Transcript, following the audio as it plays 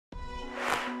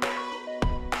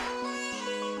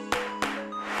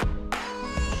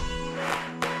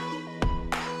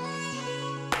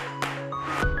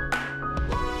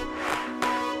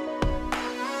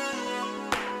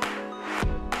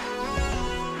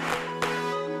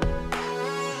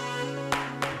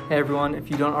Hey everyone, if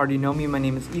you don't already know me, my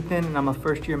name is Ethan and I'm a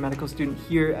first-year medical student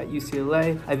here at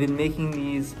UCLA. I've been making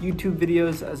these YouTube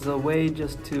videos as a way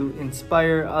just to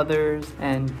inspire others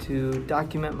and to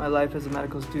document my life as a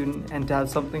medical student and to have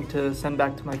something to send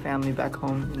back to my family back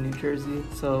home in New Jersey.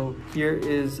 So here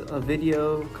is a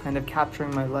video kind of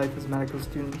capturing my life as a medical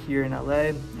student here in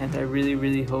LA, and I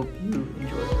really hope you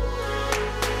enjoy it.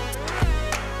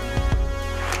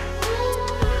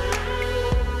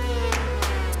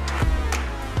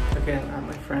 Okay, I'm at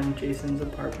my friend Jason's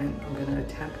apartment. I'm gonna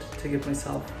attempt to give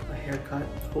myself a haircut.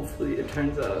 Hopefully it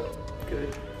turns out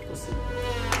good. We'll see.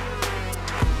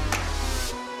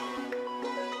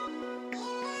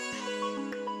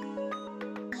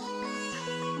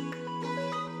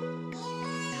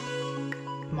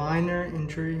 Minor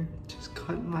injury, just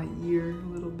cut my ear a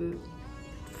little bit.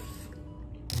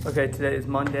 Okay, today is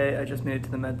Monday. I just made it to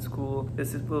the med school.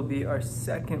 Will be our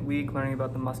second week learning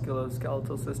about the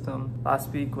musculoskeletal system.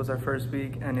 Last week was our first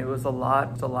week and it was a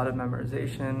lot. It's a lot of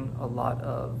memorization, a lot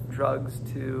of drugs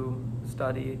to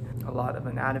study, a lot of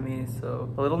anatomy.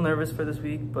 So a little nervous for this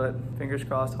week, but fingers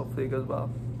crossed, hopefully it goes well.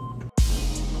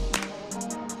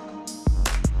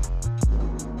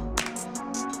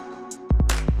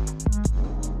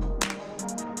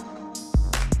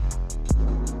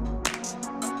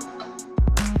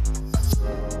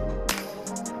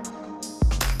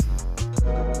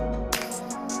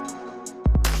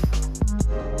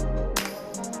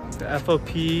 The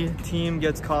FOP team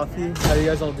gets coffee. How are you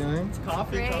guys all doing? It's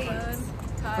coffee. Great.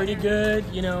 Pretty good,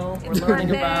 you know. We're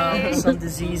learning about some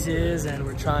diseases and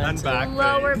we're trying to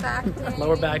lower back pain.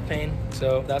 Lower back pain.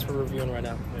 So that's what we're reviewing right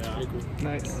now. Yeah. Pretty cool.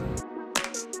 Nice.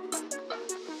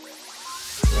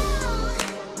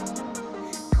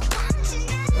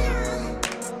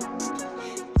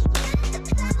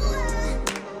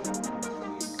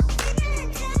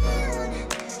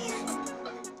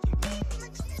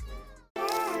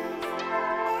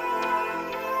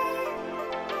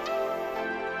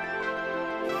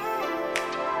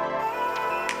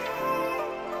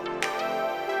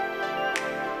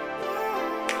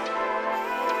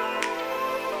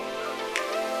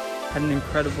 Had an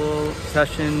incredible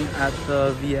session at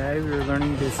the VA. We were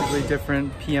learning basically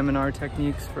different PM&R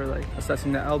techniques for like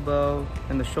assessing the elbow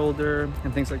and the shoulder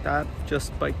and things like that.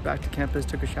 Just biked back to campus,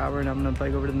 took a shower, and I'm gonna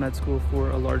bike over to the med school for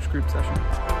a large group session.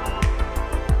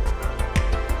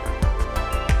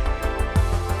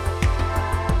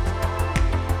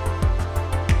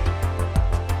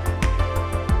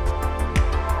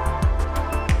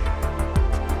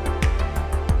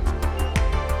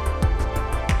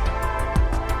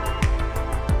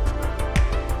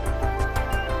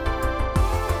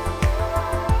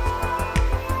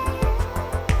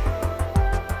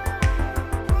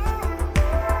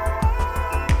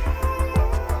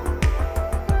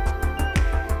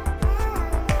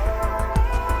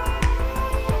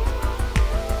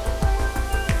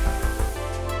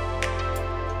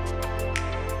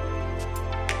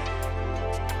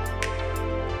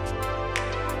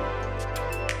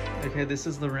 Okay, this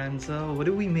is Lorenzo. What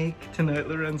did we make tonight,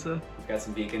 Lorenzo? We've got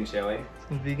some vegan chili.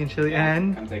 Some vegan chili and...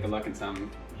 and... Come take a look at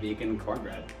some vegan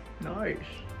cornbread. Nice.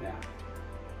 Yeah.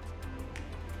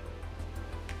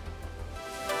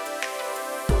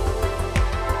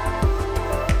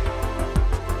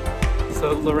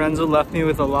 So Lorenzo left me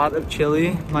with a lot of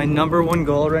chili. My #1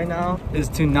 goal right now is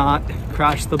to not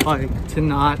crash the bike, to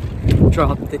not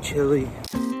drop the chili.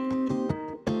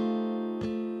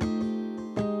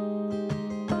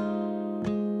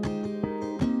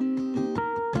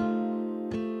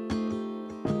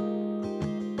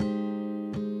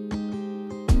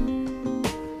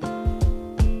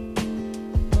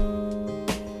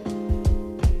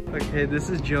 Okay, this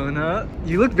is Jonah.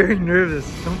 You look very nervous.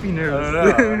 Don't be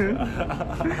nervous.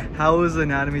 How was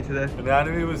anatomy today?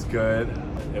 Anatomy was good.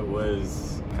 It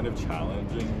was kind of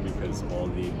challenging because all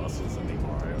the muscles in the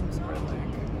arms are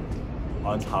like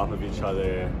on top of each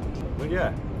other. But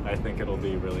yeah, I think it'll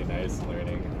be really nice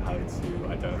learning how to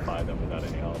identify them without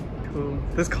any help. Cool.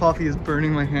 This coffee is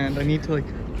burning my hand. I need to like...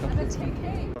 That's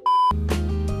okay.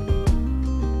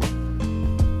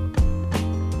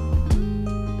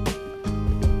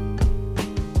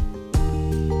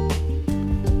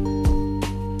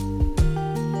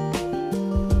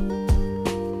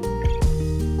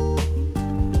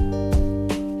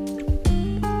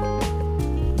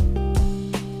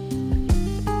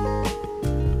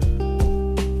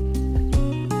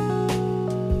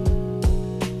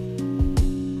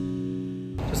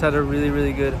 Had a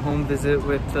really good home visit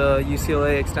with the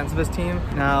UCLA extensivist team.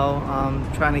 Now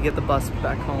I'm trying to get the bus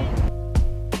back home.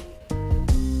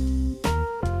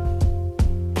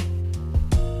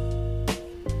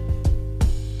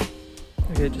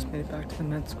 Okay, just made it back to the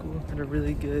med school. Had a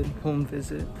really good home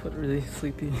visit, but really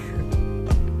sleepy.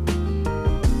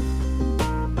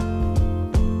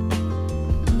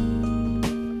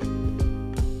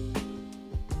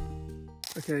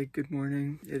 Okay, good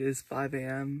morning. It is 5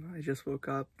 a.m. I just woke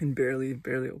up and barely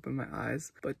opened my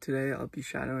eyes. But today I'll be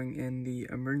shadowing in the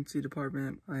emergency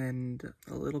department and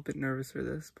a little bit nervous for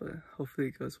this, but hopefully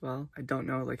it goes well. I don't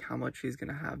know like how much she's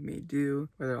gonna have me do,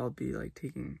 whether I'll be like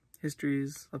taking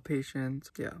histories of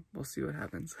patients. Yeah, we'll see what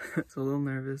happens. It's a little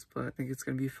nervous, but I think it's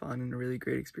gonna be fun and a really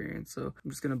great experience. So I'm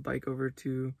just gonna bike over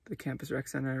to the campus rec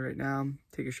center right now,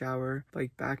 take a shower,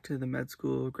 bike back to the med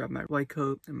school, grab my white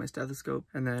coat and my stethoscope,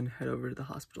 and then head over to the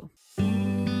hospital.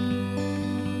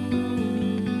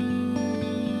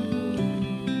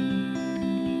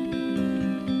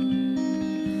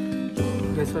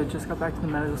 Okay, so I just got back to the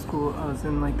medical school. I was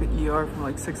in like the ER from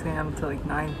like 6 a.m. to like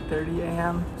 9:30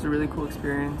 a.m. It was a really cool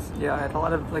experience. Yeah, I had a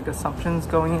lot of like assumptions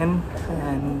going in,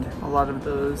 and a lot of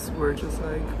those were just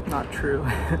like not true.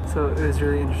 So it was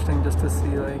really interesting just to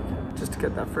see just to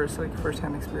get that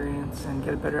first-hand experience and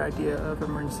get a better idea of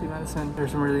emergency medicine.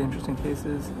 There's some really interesting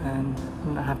cases, and I'm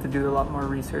gonna have to do a lot more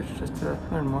research just to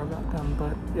learn more about them.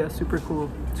 But yeah, super cool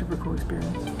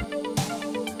experience.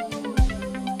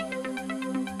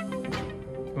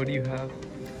 What do you have?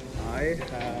 I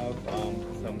have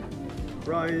some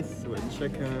rice with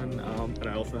chicken, and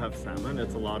I also have salmon.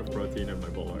 It's a lot of protein in my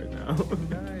bowl right now.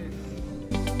 Nice.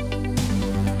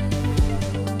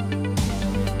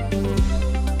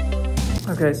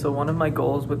 Okay, so one of my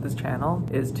goals with this channel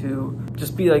is to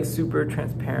just be like super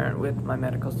transparent with my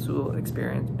medical school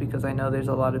experience, because I know there's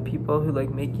a lot of people who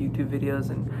like make YouTube videos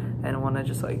and want to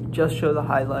just show the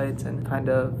highlights and kind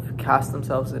of cast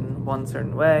themselves in one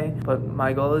certain way. But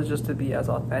my goal is just to be as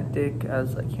authentic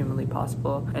as like humanly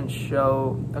possible and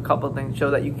show a couple things,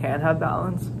 show that you can have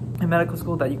balance in medical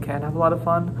school, that you can have a lot of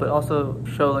fun, but also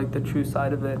show like the true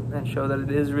side of it and show that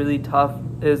it is really tough,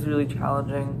 it is really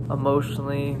challenging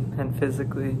emotionally and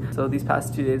physically. So these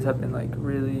past 2 days have been like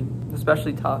really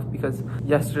especially tough, because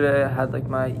yesterday I had like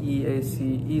my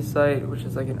EACE site, which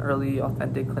is like an early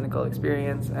authentic clinical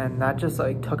experience, and that just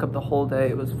like took up the whole day.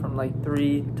 It was from like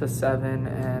 3 to 7,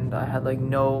 and I had like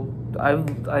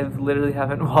I've literally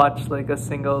haven't watched like a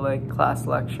single like class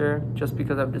lecture, just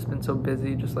because I've just been so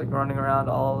busy just like running around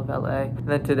all of LA. And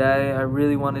then today I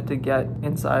really wanted to get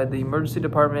inside the emergency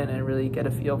department and really get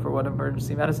a feel for what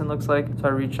emergency medicine looks like. So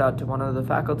I reached out to one of the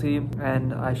faculty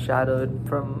and I shadowed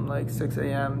from like 6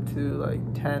 a.m. to like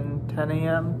 10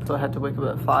 a.m. So I had to wake up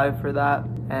at 5 for that,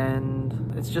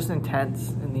 and it's just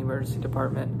intense in the emergency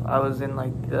department. I was in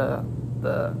like the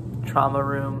trauma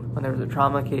room when there was a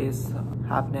trauma case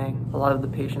happening. A lot of the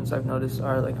patients I've noticed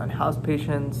are like unhoused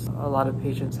patients. A lot of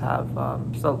patients have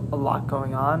just a lot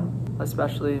going on,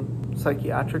 especially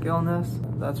psychiatric illness.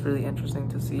 That's really interesting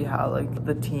to see how like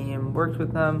the team worked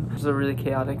with them. It's a really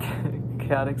chaotic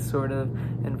sort of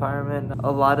environment.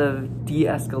 A lot of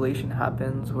de-escalation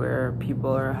happens where people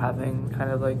are having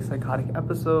kind of like psychotic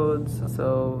episodes.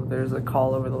 So there's a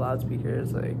call over the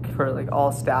loudspeakers like for like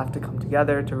all staff to come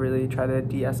together to really try to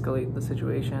de-escalate the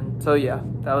situation. So yeah,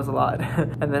 that was a lot.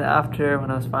 And then after,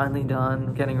 when I was finally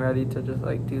done getting ready to just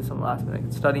like do some last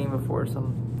minute studying before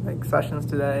some like sessions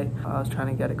today, I was trying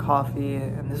to get a coffee,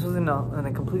 and this was in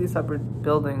a completely separate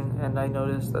building, and I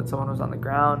noticed that someone was on the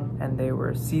ground and they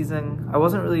were seizing. I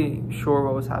wasn't really sure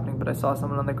what was happening, but I saw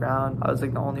someone on the ground. I was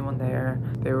like the only one there.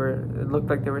 It looked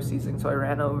like they were seizing, so I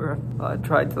ran over,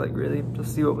 tried to like really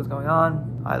just see what was going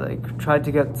on. I like tried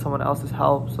to get someone else's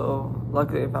help, so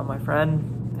luckily I found my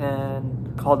friend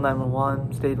and called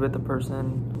 911, stayed with the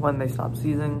person when they stopped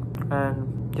seizing,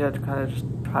 and yeah, kind of just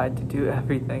tried to do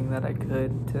everything that I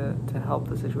could to help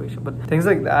the situation. But things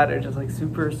like that are just like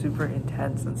super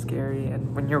intense and scary,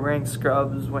 and when you're wearing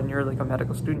scrubs, when you're like a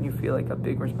medical student, you feel like a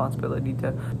big responsibility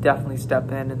to definitely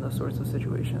step in those sorts of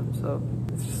situations. So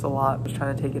it's just a lot. Just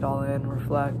trying to take it all in,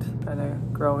 reflect, trying to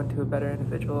grow into a better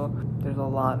individual. There's a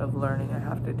lot of learning I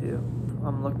have to do.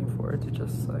 I'm looking forward to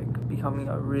just like becoming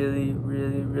a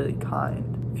really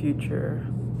kind future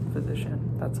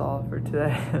physician. That's all for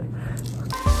today.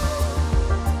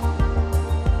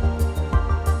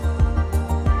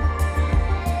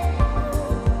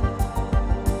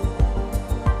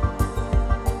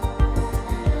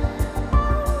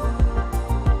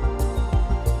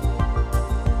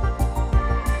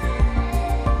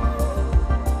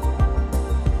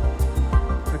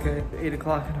 Okay, 8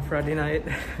 o'clock on a Friday night,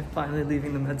 finally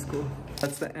leaving the med school.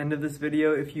 That's the end of this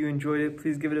video. If you enjoyed it,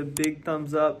 please give it a big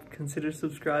thumbs up, consider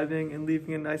subscribing and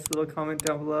leaving a nice little comment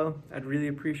down below. I'd really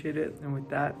appreciate it. And with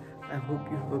that, I hope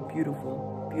you have a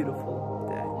beautiful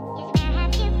day.